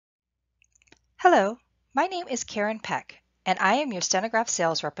Hello, my name is Karen Peck, and I am your Stenograph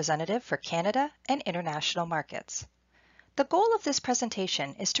sales representative for Canada and international markets. The goal of this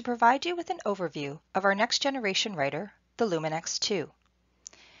presentation is to provide you with an overview of our next generation writer, the Luminex II.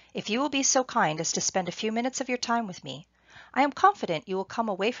 If you will be so kind as to spend a few minutes of your time with me, I am confident you will come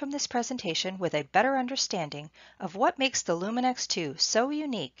away from this presentation with a better understanding of what makes the Luminex II so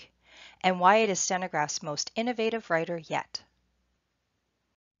unique and why it is Stenograph's most innovative writer yet.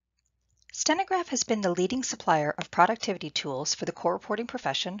 Stenograph has been the leading supplier of productivity tools for the court reporting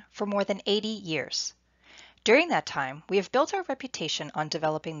profession for more than 80 years. During that time, we have built our reputation on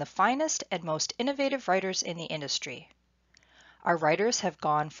developing the finest and most innovative writers in the industry. Our writers have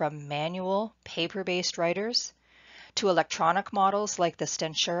gone from manual, paper-based writers to electronic models like the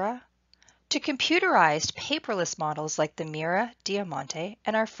Stentura, to computerized paperless models like the Mira, Diamante,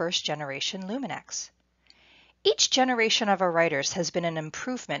 and our first generation Luminex. Each generation of our writers has been an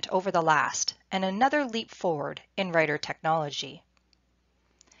improvement over the last and another leap forward in writer technology.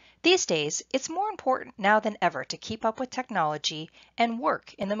 These days, it's more important now than ever to keep up with technology and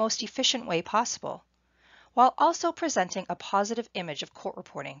work in the most efficient way possible, while also presenting a positive image of court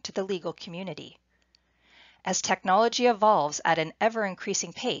reporting to the legal community. As technology evolves at an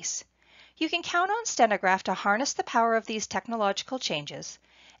ever-increasing pace, you can count on Stenograph to harness the power of these technological changes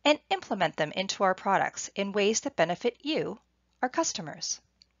and implement them into our products in ways that benefit you, our customers.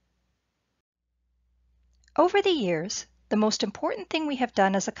 Over the years, the most important thing we have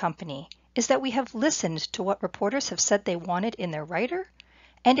done as a company is that we have listened to what reporters have said they wanted in their writer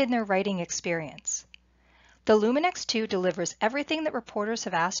and in their writing experience. The Luminex II delivers everything that reporters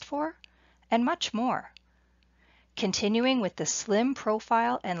have asked for and much more. Continuing with the slim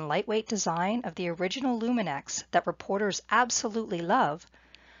profile and lightweight design of the original Luminex that reporters absolutely love,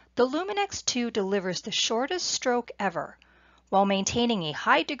 the Luminex II delivers the shortest stroke ever while maintaining a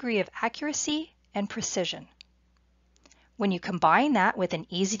high degree of accuracy and precision. When you combine that with an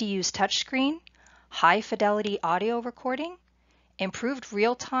easy-to-use touchscreen, high-fidelity audio recording, improved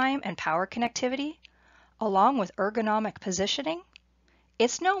real-time and power connectivity, along with ergonomic positioning,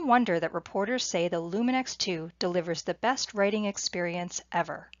 it's no wonder that reporters say the Luminex II delivers the best writing experience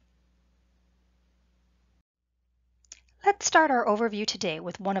ever. Let's start our overview today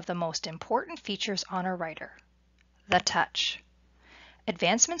with one of the most important features on our writer, the touch.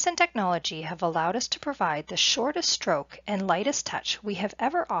 Advancements in technology have allowed us to provide the shortest stroke and lightest touch we have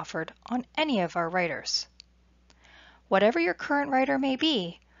ever offered on any of our writers. Whatever your current writer may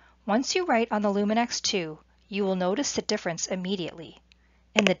be, once you write on the Luminex II, you will notice the difference immediately,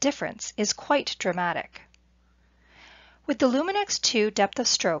 and the difference is quite dramatic. With the Luminex II depth of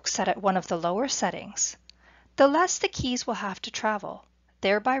stroke set at one of the lower settings, the less the keys will have to travel,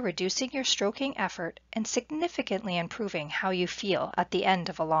 thereby reducing your stroking effort and significantly improving how you feel at the end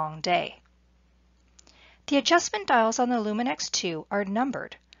of a long day. The adjustment dials on the Luminex II are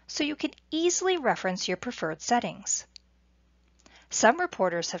numbered, so you can easily reference your preferred settings. Some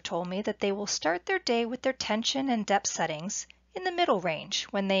reporters have told me that they will start their day with their tension and depth settings in the middle range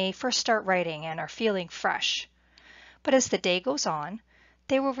when they first start writing and are feeling fresh. But as the day goes on,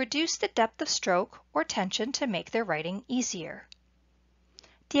 they will reduce the depth of stroke or tension to make their writing easier.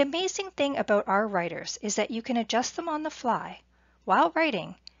 The amazing thing about our writers is that you can adjust them on the fly while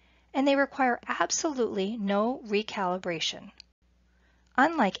writing, and they require absolutely no recalibration.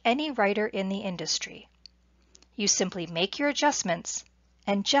 Unlike any writer in the industry, you simply make your adjustments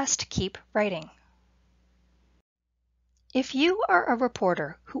and just keep writing. If you are a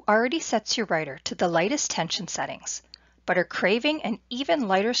reporter who already sets your writer to the lightest tension settings, but are craving an even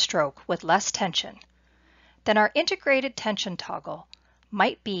lighter stroke with less tension, then our integrated tension toggle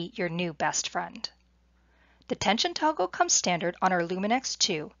might be your new best friend. The tension toggle comes standard on our Luminex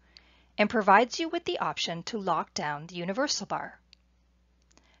II and provides you with the option to lock down the universal bar.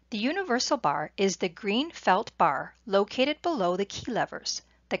 The universal bar is the green felt bar located below the key levers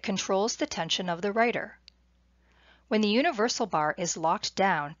that controls the tension of the writer. When the universal bar is locked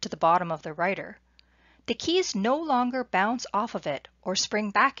down to the bottom of the writer, the keys no longer bounce off of it or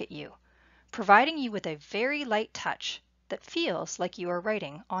spring back at you, providing you with a very light touch that feels like you are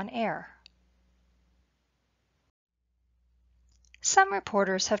writing on air. Some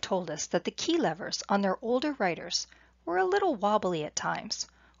reporters have told us that the key levers on their older writers were a little wobbly at times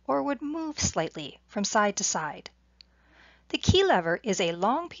or would move slightly from side to side. The key lever is a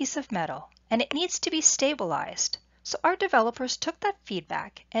long piece of metal and it needs to be stabilized, so our developers took that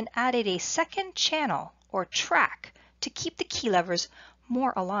feedback and added a second channel or track to keep the key levers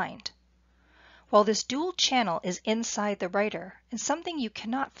more aligned. While this dual channel is inside the writer and something you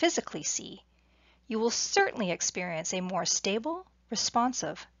cannot physically see, you will certainly experience a more stable,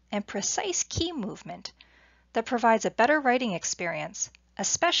 responsive, and precise key movement that provides a better writing experience,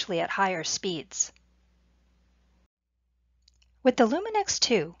 especially at higher speeds. With the Luminex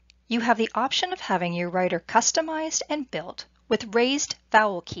II, you have the option of having your writer customized and built with raised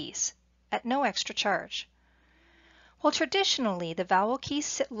vowel keys at no extra charge. While traditionally the vowel keys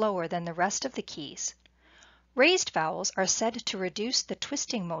sit lower than the rest of the keys, raised vowels are said to reduce the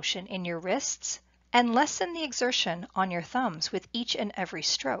twisting motion in your wrists and lessen the exertion on your thumbs with each and every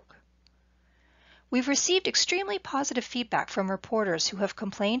stroke. We've received extremely positive feedback from reporters who have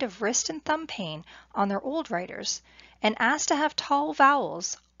complained of wrist and thumb pain on their old writers and asked to have tall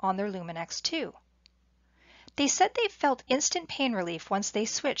vowels on their Luminex II. They said they felt instant pain relief once they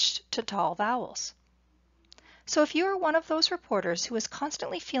switched to tall vowels. So if you are one of those reporters who is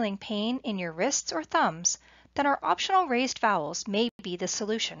constantly feeling pain in your wrists or thumbs, then our optional raised vowels may be the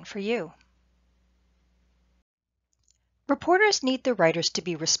solution for you. Reporters need their writers to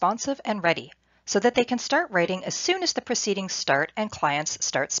be responsive and ready so that they can start writing as soon as the proceedings start and clients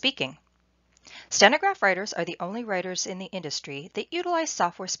start speaking. Stenograph writers are the only writers in the industry that utilize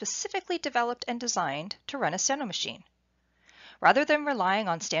software specifically developed and designed to run a steno machine. Rather than relying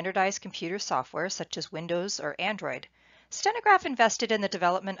on standardized computer software such as Windows or Android, Stenograph invested in the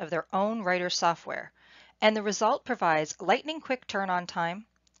development of their own writer software, and the result provides lightning-quick turn-on time,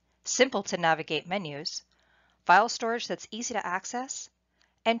 simple-to-navigate menus, file storage that's easy to access,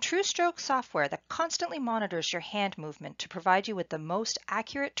 and TrueStroke software that constantly monitors your hand movement to provide you with the most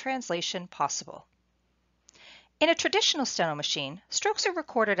accurate translation possible. In a traditional steno machine, strokes are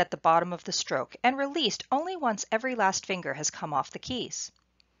recorded at the bottom of the stroke and released only once every last finger has come off the keys.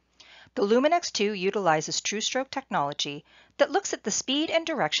 The Luminex II utilizes TrueStroke technology that looks at the speed and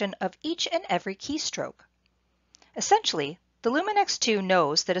direction of each and every keystroke. Essentially, the Luminex II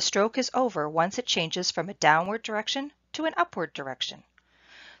knows that a stroke is over once it changes from a downward direction to an upward direction.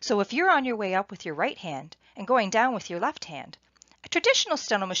 So if you're on your way up with your right hand and going down with your left hand, a traditional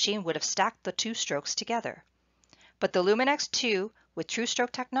steno machine would have stacked the two strokes together. But the Luminex II with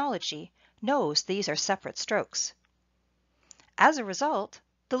TrueStroke technology knows these are separate strokes. As a result,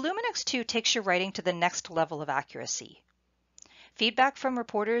 the Luminex II takes your writing to the next level of accuracy. Feedback from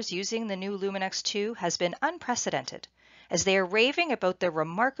reporters using the new Luminex II has been unprecedented, as they are raving about their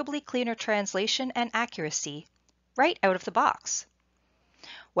remarkably cleaner translation and accuracy right out of the box.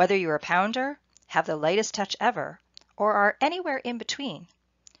 Whether you're a pounder, have the lightest touch ever, or are anywhere in between,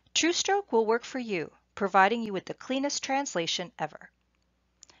 TrueStroke will work for you, providing you with the cleanest translation ever.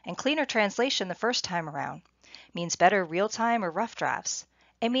 And cleaner translation the first time around means better real-time or rough drafts,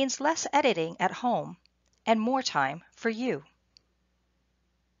 and means less editing at home and more time for you.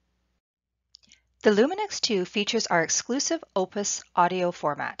 The Luminex II features our exclusive Opus audio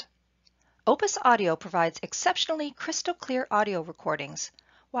format. Opus Audio provides exceptionally crystal clear audio recordings,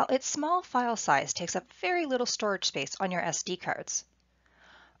 while its small file size takes up very little storage space on your SD cards.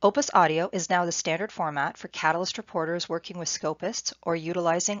 Opus Audio is now the standard format for Catalyst reporters working with scopists or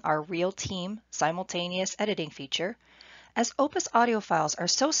utilizing our Real Team simultaneous editing feature, as Opus audio files are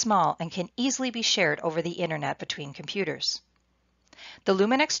so small and can easily be shared over the internet between computers. The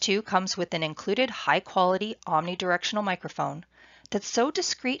Luminex II comes with an included high-quality omnidirectional microphone that's so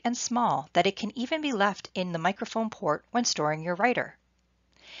discreet and small that it can even be left in the microphone port when storing your writer.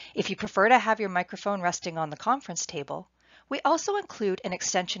 If you prefer to have your microphone resting on the conference table, we also include an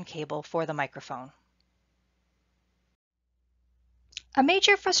extension cable for the microphone. A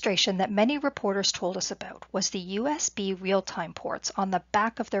major frustration that many reporters told us about was the USB real-time ports on the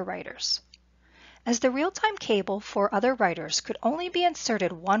back of their writers. As the real-time cable for other writers could only be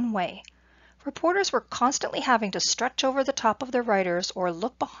inserted one way, reporters were constantly having to stretch over the top of their writers or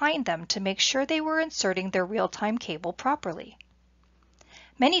look behind them to make sure they were inserting their real-time cable properly.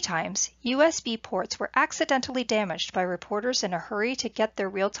 Many times, USB ports were accidentally damaged by reporters in a hurry to get their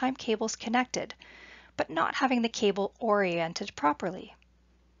real-time cables connected, but not having the cable oriented properly.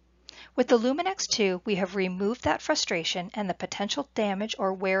 With the Luminex II, we have removed that frustration and the potential damage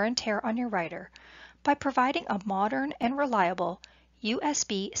or wear and tear on your writer by providing a modern and reliable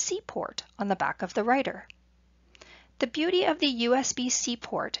USB-C port on the back of the writer. The beauty of the USB-C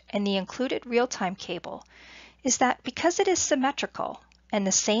port and the included real-time cable is that because it is symmetrical and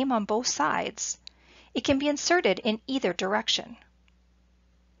the same on both sides, it can be inserted in either direction.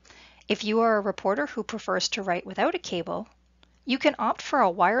 If you are a reporter who prefers to write without a cable, you can opt for a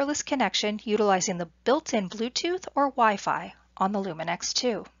wireless connection utilizing the built-in Bluetooth or Wi-Fi on the Luminex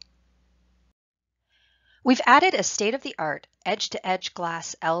II. We've added a state-of-the-art edge-to-edge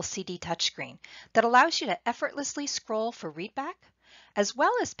glass LCD touchscreen that allows you to effortlessly scroll for readback, as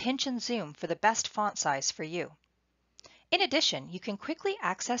well as pinch and zoom for the best font size for you. In addition, you can quickly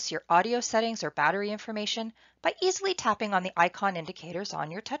access your audio settings or battery information by easily tapping on the icon indicators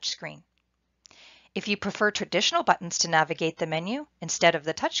on your touchscreen. If you prefer traditional buttons to navigate the menu instead of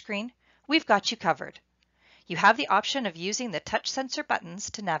the touchscreen, we've got you covered. You have the option of using the touch sensor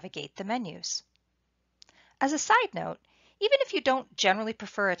buttons to navigate the menus. As a side note, even if you don't generally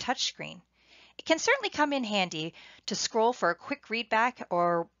prefer a touchscreen, it can certainly come in handy to scroll for a quick readback,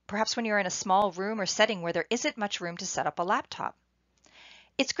 or perhaps when you're in a small room or setting where there isn't much room to set up a laptop.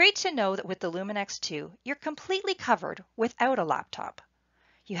 It's great to know that with the Luminex II, you're completely covered without a laptop.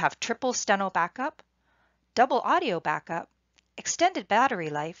 You have triple steno backup, double audio backup, extended battery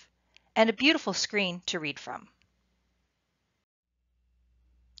life, and a beautiful screen to read from.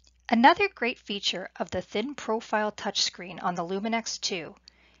 Another great feature of the thin profile touchscreen on the Luminex II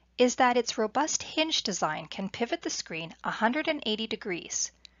is that its robust hinge design can pivot the screen 180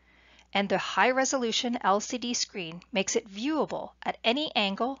 degrees, and the high-resolution LCD screen makes it viewable at any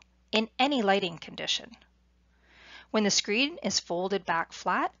angle in any lighting condition. When the screen is folded back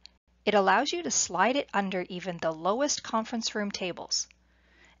flat, it allows you to slide it under even the lowest conference room tables,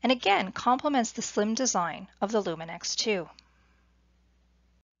 and again complements the slim design of the Luminex II.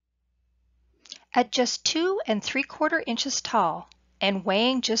 At just 2 3/4 inches tall and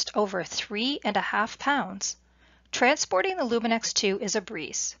weighing just over 3.5 pounds, transporting the Luminex II is a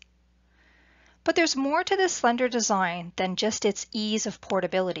breeze. But there's more to this slender design than just its ease of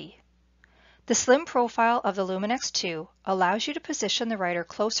portability. The slim profile of the Luminex II allows you to position the writer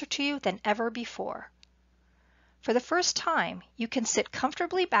closer to you than ever before. For the first time, you can sit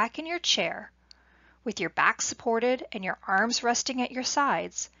comfortably back in your chair, with your back supported and your arms resting at your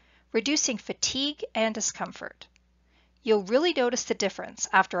sides, reducing fatigue and discomfort. You'll really notice the difference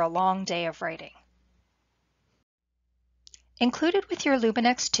after a long day of writing. Included with your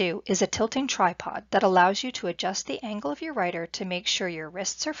Luminex II is a tilting tripod that allows you to adjust the angle of your writer to make sure your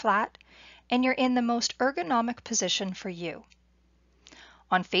wrists are flat and you're in the most ergonomic position for you.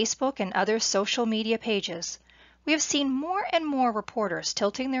 On Facebook and other social media pages, we have seen more and more reporters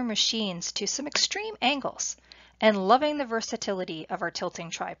tilting their machines to some extreme angles and loving the versatility of our tilting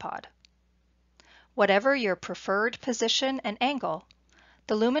tripod. Whatever your preferred position and angle,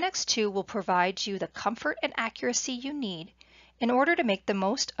 the Luminex II will provide you the comfort and accuracy you need in order to make the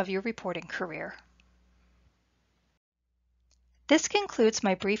most of your reporting career. This concludes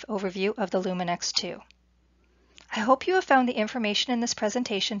my brief overview of the Luminex II. I hope you have found the information in this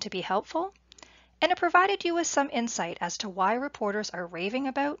presentation to be helpful, and it provided you with some insight as to why reporters are raving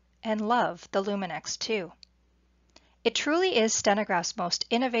about and love the Luminex II. It truly is Stenograph's most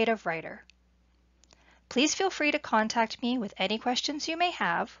innovative writer. Please feel free to contact me with any questions you may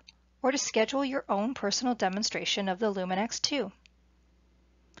have, or to schedule your own personal demonstration of the Luminex II.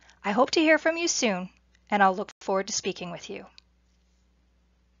 I hope to hear from you soon, and I'll look forward to speaking with you.